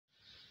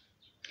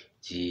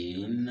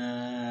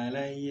Jina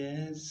la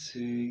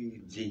Yesu,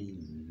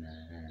 jina.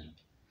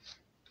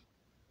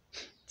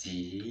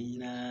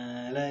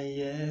 Jina la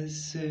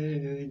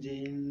Yesu,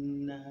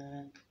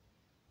 jina.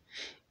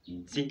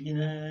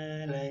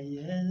 Jina la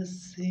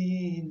Yesu,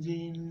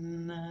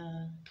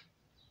 jina.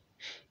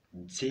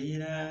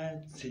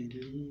 Jina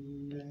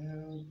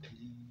lililopewa.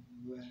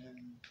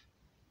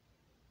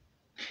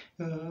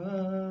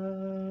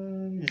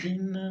 Oh,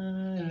 jina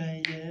la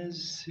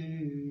Yesu,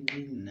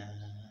 jina.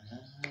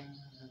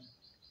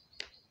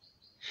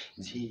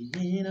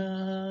 Jina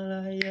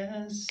la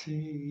Yesu,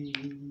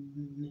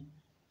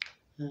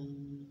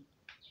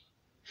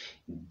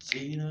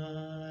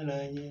 jina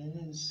la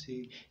Yesu,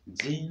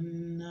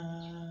 jina.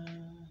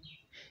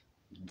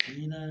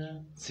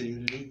 Jina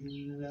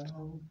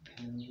lililopewa.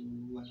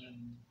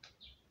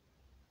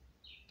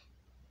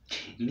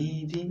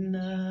 Ni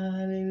jina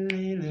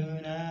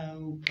lililo na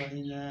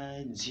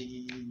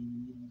uponyaji.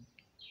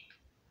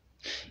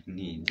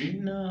 Ni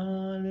jina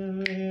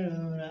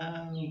lililo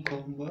na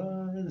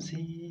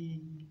ukombozi.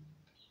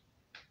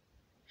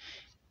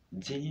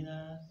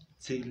 Jina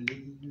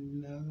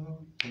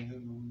lililopewa.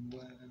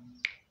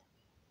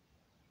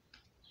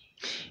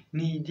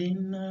 Ni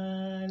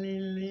jina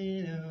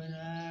lililo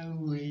na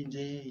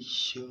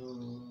urejesho.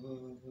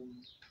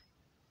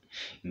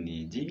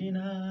 Ni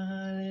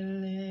jina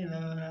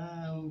lililo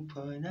na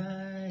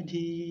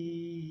uponyaji.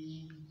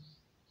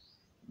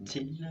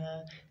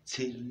 Jina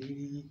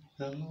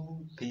lililopewa.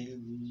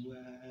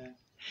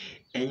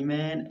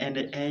 Amen and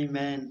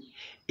amen.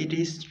 It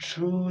is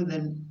through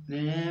the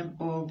name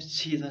of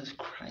Jesus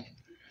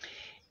Christ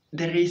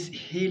there is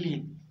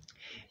healing.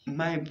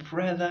 My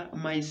brother,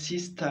 my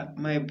sister,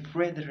 my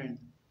brethren,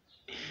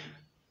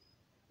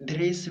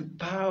 there is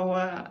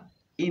power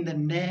in the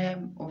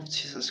name of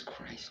Jesus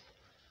Christ.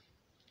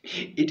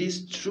 It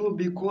is true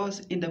because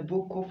in the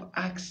book of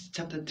Acts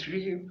chapter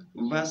 3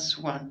 verse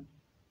 1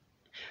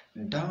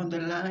 down the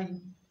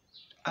line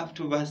up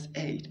to verse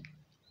 8,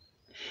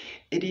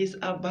 it is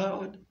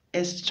about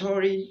a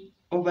story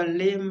of a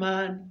lame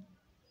man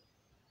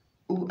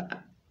who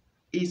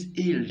is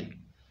healed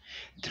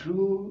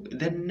through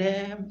the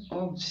name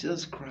of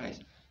Jesus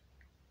Christ.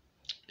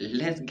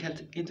 Let's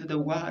get into the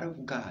word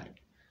of God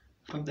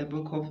from the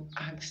book of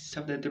Acts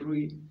chapter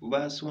 3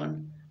 verse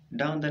 1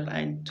 down the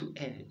line to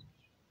 8.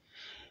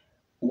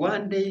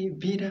 One day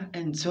Peter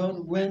and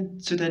John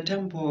went to the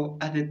temple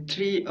at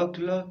 3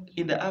 o'clock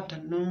in the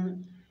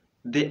afternoon,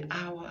 the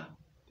hour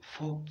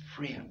for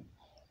prayer.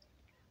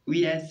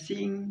 We are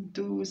seeing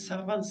two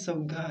servants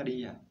of God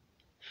here.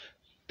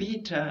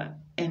 Peter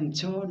and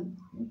John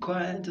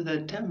going to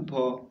the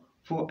temple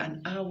for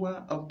an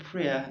hour of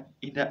prayer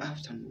in the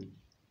afternoon.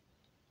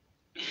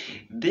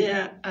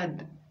 There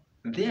at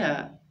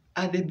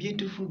the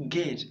beautiful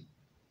gate,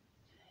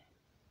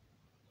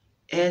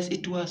 as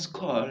it was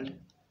called,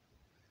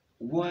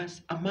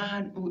 was a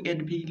man who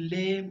had been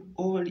lame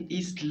all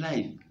his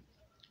life.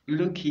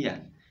 Look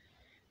here.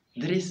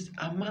 There is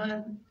a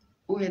man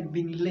who had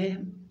been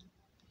lame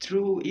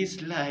through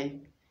his life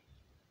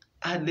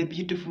at the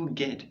beautiful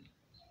gate.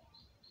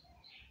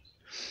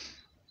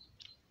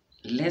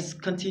 Let's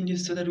continue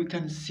so that we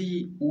can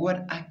see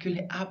what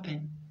actually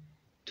happened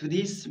to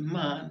this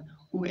man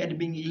who had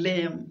been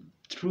lame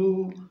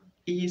through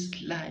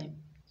his life,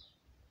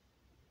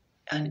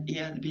 and he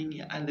had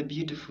been at the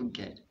beautiful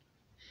gate.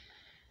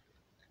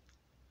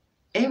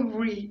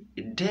 Every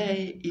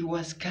day he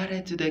was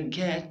carried to the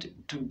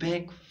gate to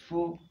beg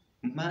for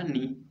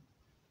money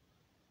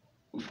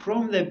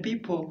from the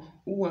people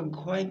who were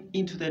going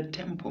into the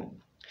temple.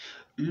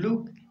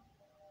 Look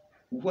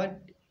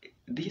what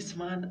this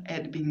man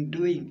had been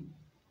doing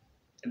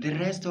the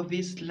rest of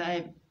his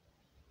life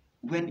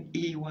when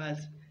he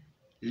was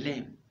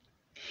lame.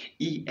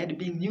 He had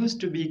been used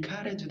to be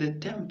carried to the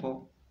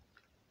temple,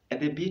 at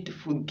the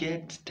beautiful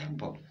gate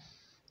temple.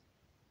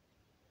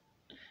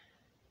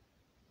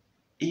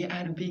 He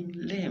had been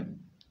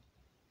lame,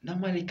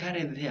 normally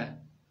carried there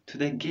to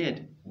the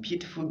gate,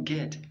 beautiful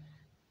gate,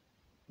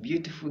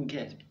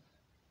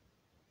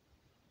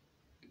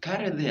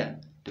 carried there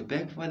to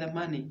beg for the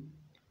money,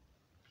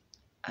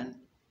 and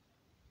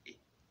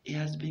he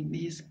has been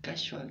this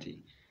casualty,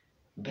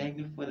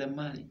 begging for the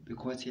money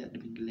because he had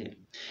been lame.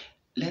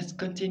 Let's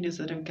continue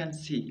so that we can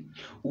see.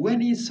 When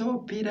he saw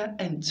Peter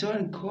and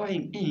John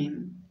going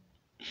in,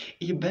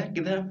 he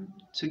begged them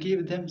to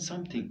give them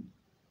something.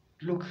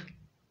 Look,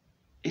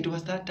 it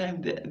was that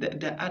time,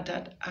 at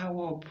that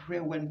hour of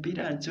prayer, when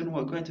Peter and John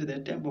were going to the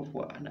temple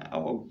for an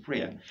hour of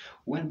prayer,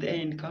 when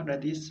they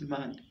encountered this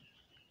man.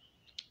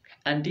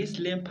 And this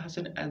lame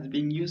person has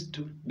been used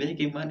to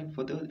begging money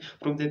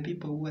from the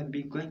people who had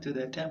been going to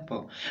the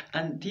temple.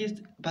 And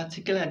this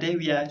particular day,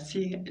 we are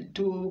seeing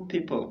two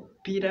people,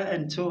 Peter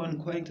and John,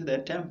 going to the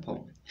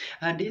temple.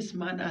 And this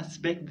man has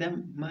begged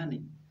them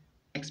money,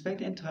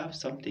 expecting to have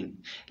something.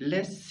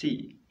 Let's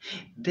see.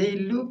 They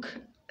look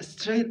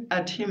straight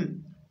at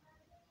him.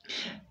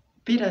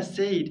 Peter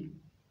said,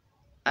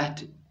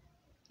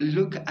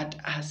 look at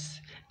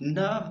us.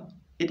 Now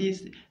it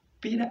is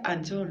Peter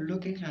and John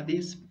looking at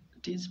this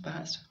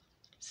person.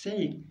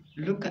 saying,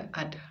 look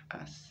at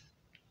us.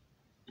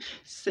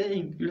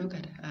 Saying, look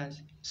at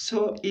us.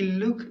 So he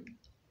looked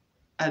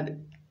at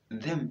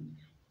them.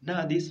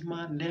 Now this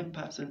man, lame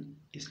person,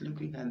 is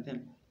looking at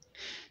them.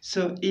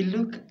 So he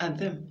looked at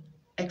them,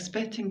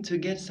 expecting to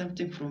get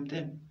something from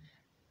them.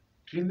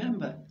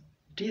 Remember,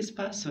 this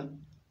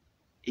person,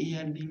 he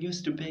had been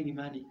used to begging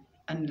money.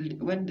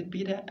 And when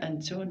Peter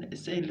and John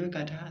say, look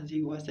at us,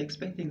 he was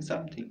expecting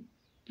something.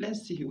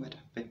 Let's see what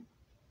happened.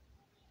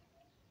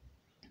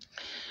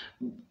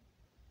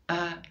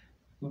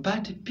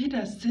 But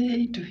Peter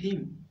said to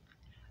him,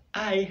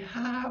 I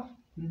have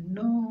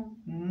no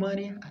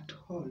money at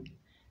all.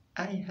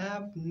 I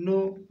have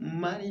no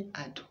money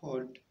at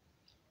all.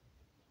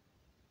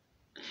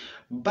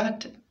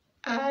 But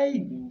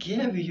I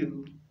gave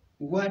you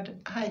what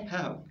I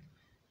have.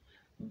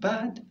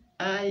 But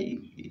I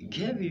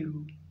gave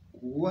you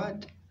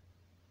what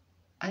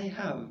I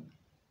have.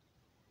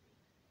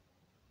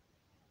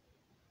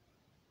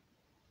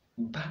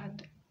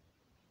 But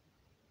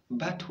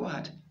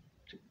what?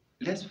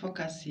 Let's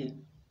focus here.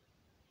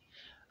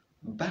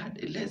 But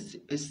let's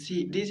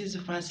see, this is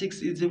verse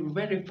 6, it's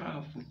very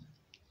powerful.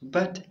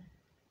 But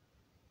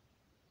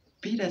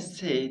Peter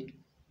said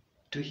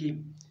to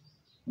him,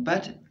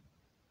 but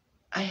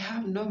I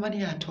have no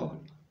money at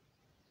all.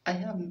 I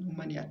have no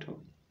money at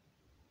all.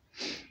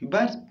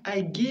 But I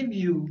give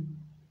you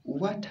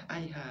what I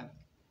have.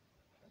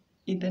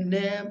 In the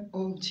name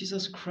of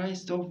Jesus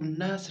Christ of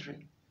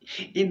Nazareth,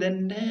 in the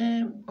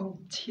name of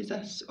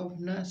Jesus of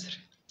Nazareth,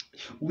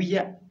 we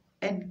are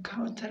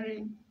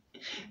encountering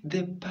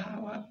the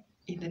power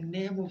in the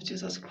name of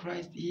Jesus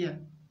Christ here.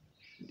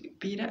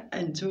 Peter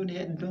and John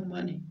had no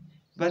money,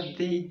 but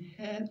they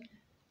had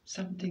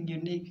something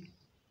unique.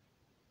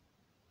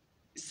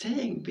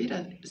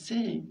 Peter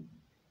saying,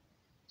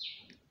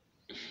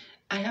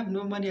 I have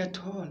no money at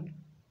all,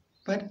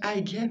 but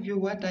I gave you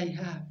what I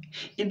have.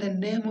 In the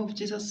name of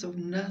Jesus of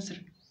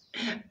Nazareth,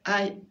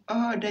 I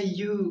order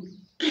you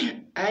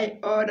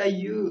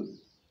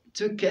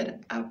to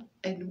get up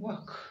and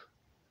walk.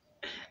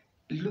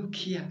 Look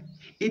here,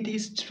 it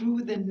is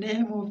through the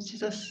name of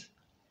Jesus.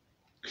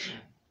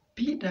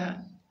 Peter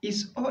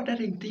is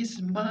ordering this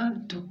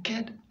man to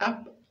get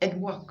up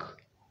and walk.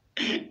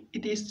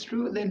 It is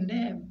through the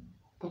name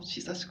of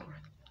Jesus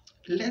Christ.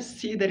 Let's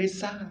see the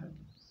result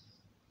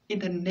in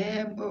the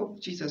name of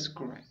Jesus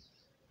Christ.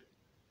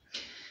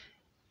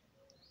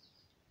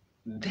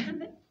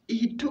 Then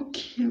he took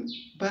him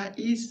by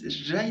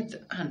his right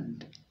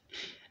hand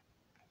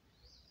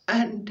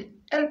and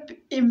helped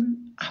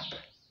him up.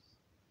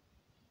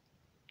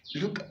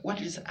 Look what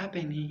is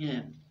happening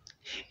here.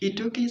 He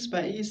took him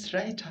by his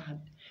right hand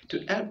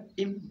to help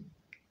him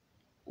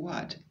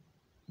what?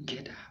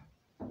 Get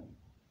up.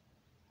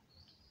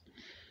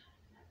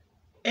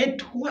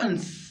 At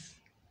once,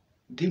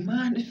 the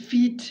man's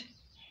feet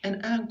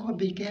and ankle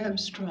became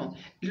strong.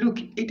 Look,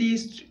 it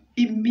is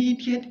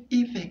immediate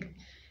effect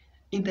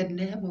in the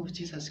name of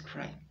Jesus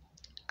Christ.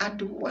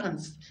 At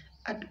once,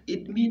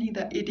 it meaning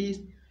that it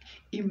is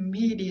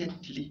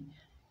immediately.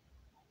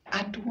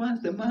 At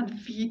once, the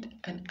man's feet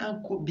and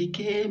ankle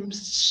became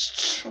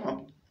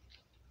strong.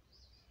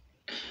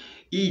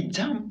 He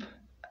jumped.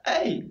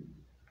 Hey,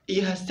 he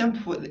has jumped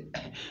for the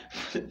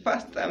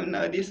first time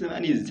now. This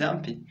man is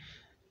jumping.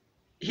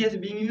 He has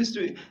been used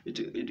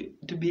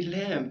to be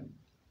lame.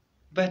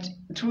 But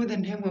through the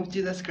name of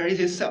Jesus Christ,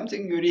 there is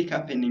something unique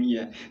happening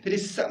here. There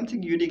is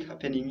something unique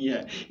happening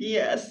here. He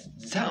has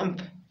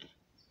jumped.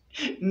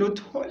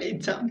 Not only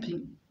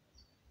jumping,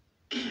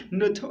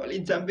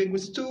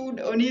 stood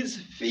on his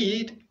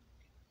feet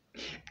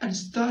and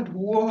started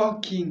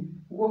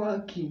walking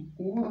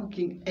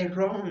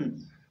around.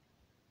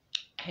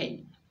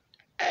 Hey,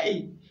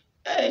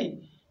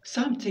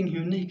 something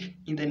unique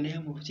in the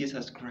name of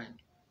Jesus Christ.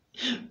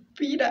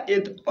 Peter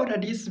had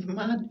ordered this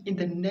man in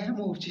the name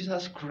of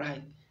Jesus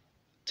Christ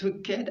to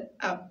get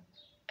up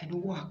and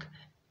walk.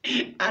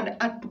 And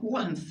at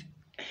once,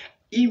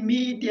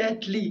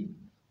 immediately,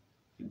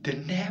 the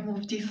name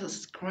of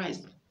Jesus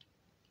Christ,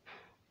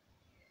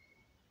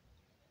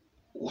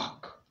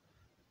 walk.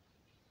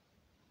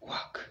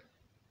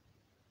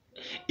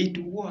 It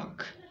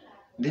walk.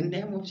 The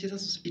name of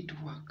Jesus, it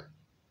walk.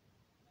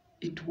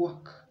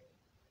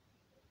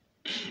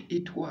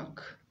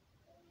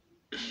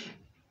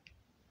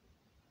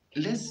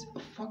 Let's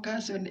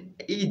focus on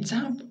he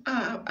jumped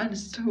up and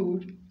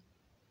stood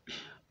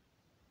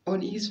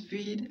on his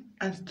feet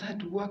and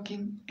started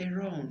walking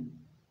around.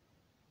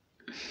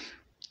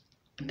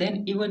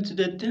 Then he went to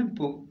the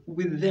temple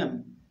with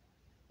them,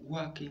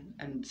 walking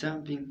and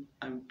jumping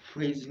and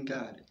praising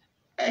God.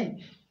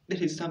 Hey,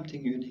 there is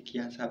something unique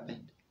has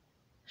happened.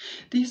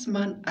 This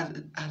man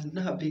has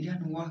now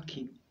begun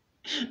walking.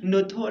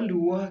 Not only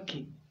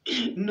walking,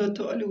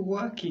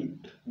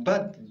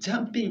 but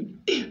jumping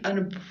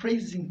and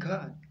praising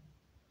God.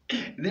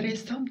 There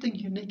is something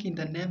unique in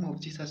the name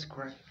of Jesus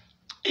Christ.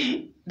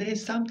 There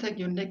is something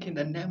unique in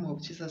the name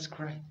of Jesus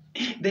Christ.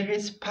 There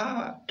is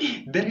power,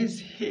 there is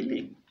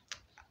healing,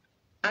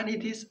 and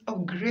it is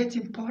of great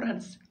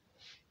importance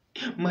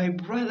My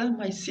brother,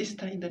 my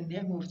sister, in the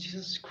name of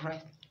Jesus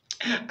Christ,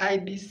 I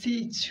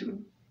beseech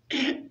you,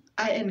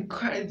 I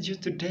encourage you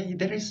today.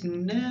 There is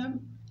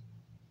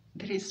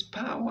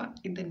power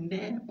in the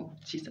name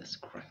of Jesus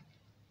Christ.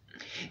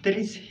 There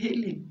is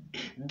healing.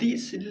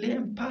 This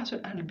lame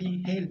person has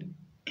been healed.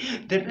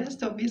 The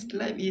rest of his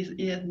life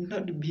he had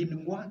not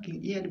been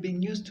working. He had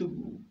been used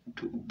to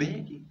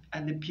begging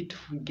at the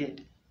beautiful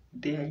gate.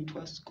 There it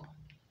was gone.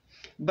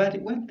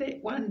 But when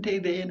one day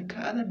they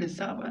encountered the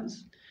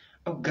servants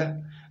of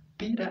God,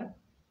 Peter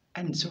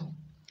and John,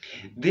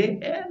 they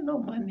had no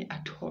money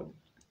at all,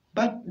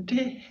 but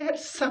they had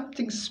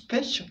something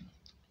special.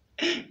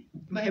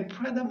 My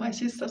brother, my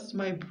sisters,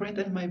 my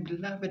brethren, my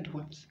beloved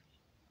ones,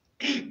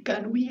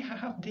 can we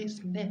have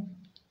this name?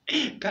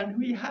 Can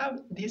we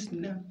have this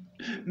name?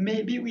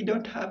 Maybe we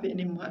don't have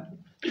any money.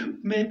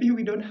 Maybe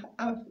we don't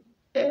have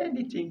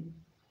anything.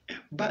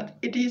 But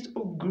it is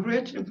of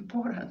great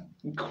importance,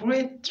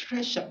 great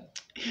treasure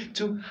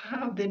to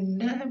have the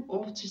name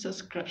of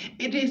Jesus Christ.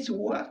 It is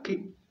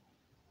working.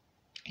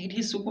 It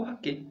is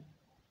working.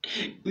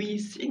 We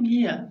sing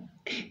here,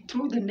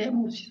 through the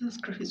name of Jesus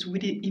Christ,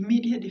 with the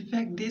immediate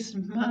effect, this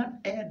man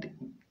had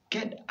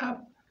get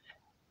up,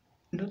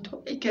 not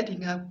only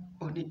getting up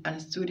on it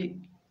and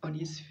stood on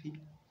his feet.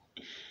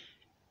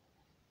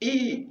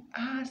 He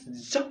has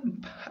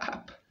jumped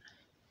up,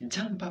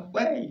 jump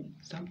away.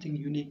 Something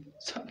unique,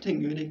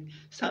 something unique,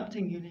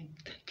 something unique.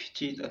 Thank you,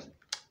 Jesus.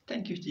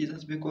 Thank you,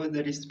 Jesus, because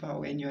there is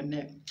power in your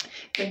name.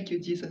 Thank you,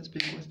 Jesus,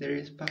 because there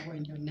is power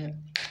in your name.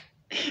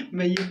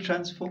 May you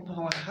transform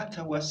our heart,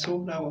 our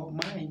soul, our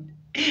mind.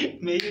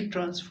 May you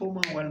transform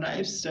our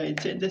lives to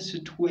change the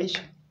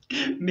situation.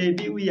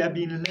 Maybe we have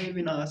been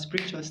living our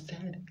spiritual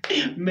state.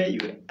 May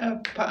you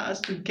help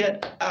us to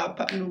get up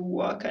and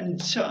walk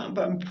and jump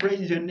and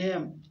praise your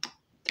name.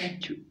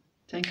 Thank you.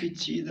 Thank you,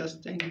 Jesus.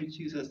 Thank you,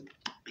 Jesus.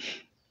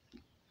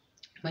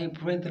 My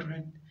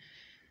brethren,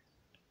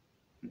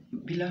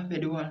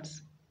 beloved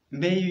ones,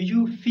 may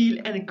you feel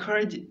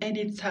encouraged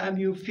anytime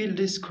you feel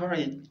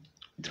discouraged.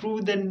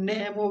 Through the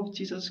name of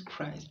Jesus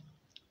Christ,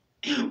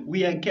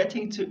 we are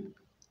getting to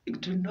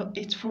know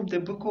it from the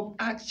book of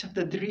Acts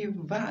chapter 3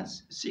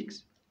 verse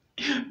 6.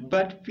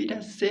 But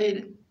Peter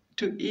said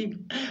to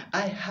him,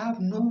 I have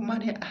no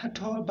money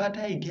at all, but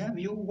I give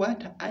you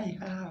what I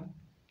have.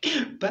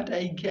 But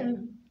I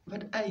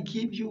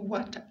give you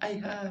what I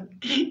have.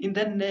 In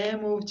the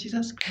name of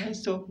Jesus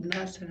Christ of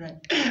Nazareth,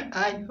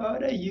 I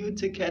order you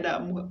to get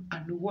up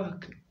and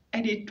walk.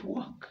 And it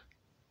worked.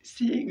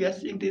 We are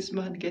seeing this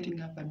man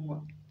getting up and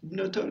walk.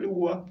 Not only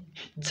walk,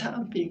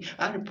 jumping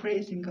and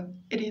praising God.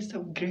 It is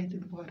of great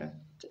importance.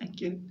 Thank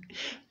you.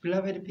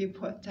 Beloved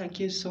people, thank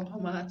you so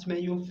much. May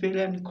you feel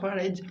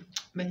encouraged.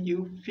 May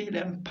you feel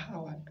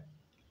empowered.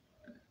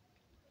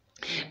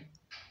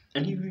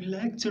 And if you'd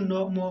like to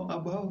know more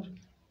about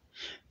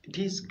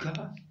this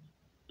God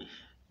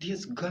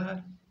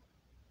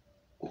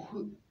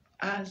who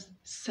has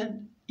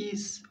sent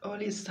his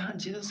only Son,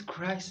 Jesus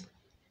Christ,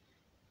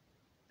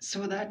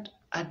 so that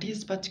at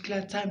this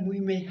particular time we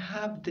may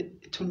have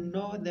to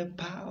know the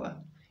power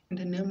in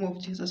the name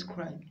of Jesus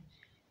Christ.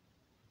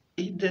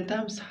 Hit the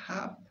thumbs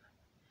up,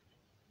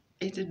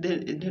 hit the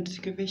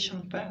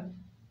notification bell,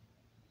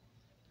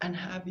 and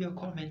have your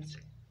comments.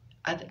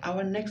 At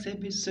our next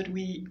episode,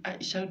 we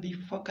shall be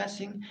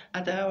focusing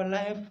at our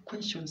live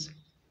questions.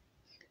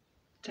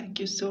 Thank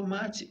you so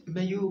much.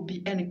 May you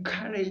be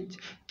encouraged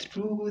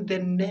through the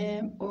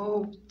name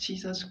of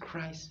Jesus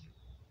Christ.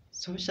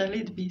 So shall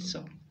it be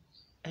so.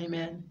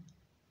 Amen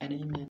and amen.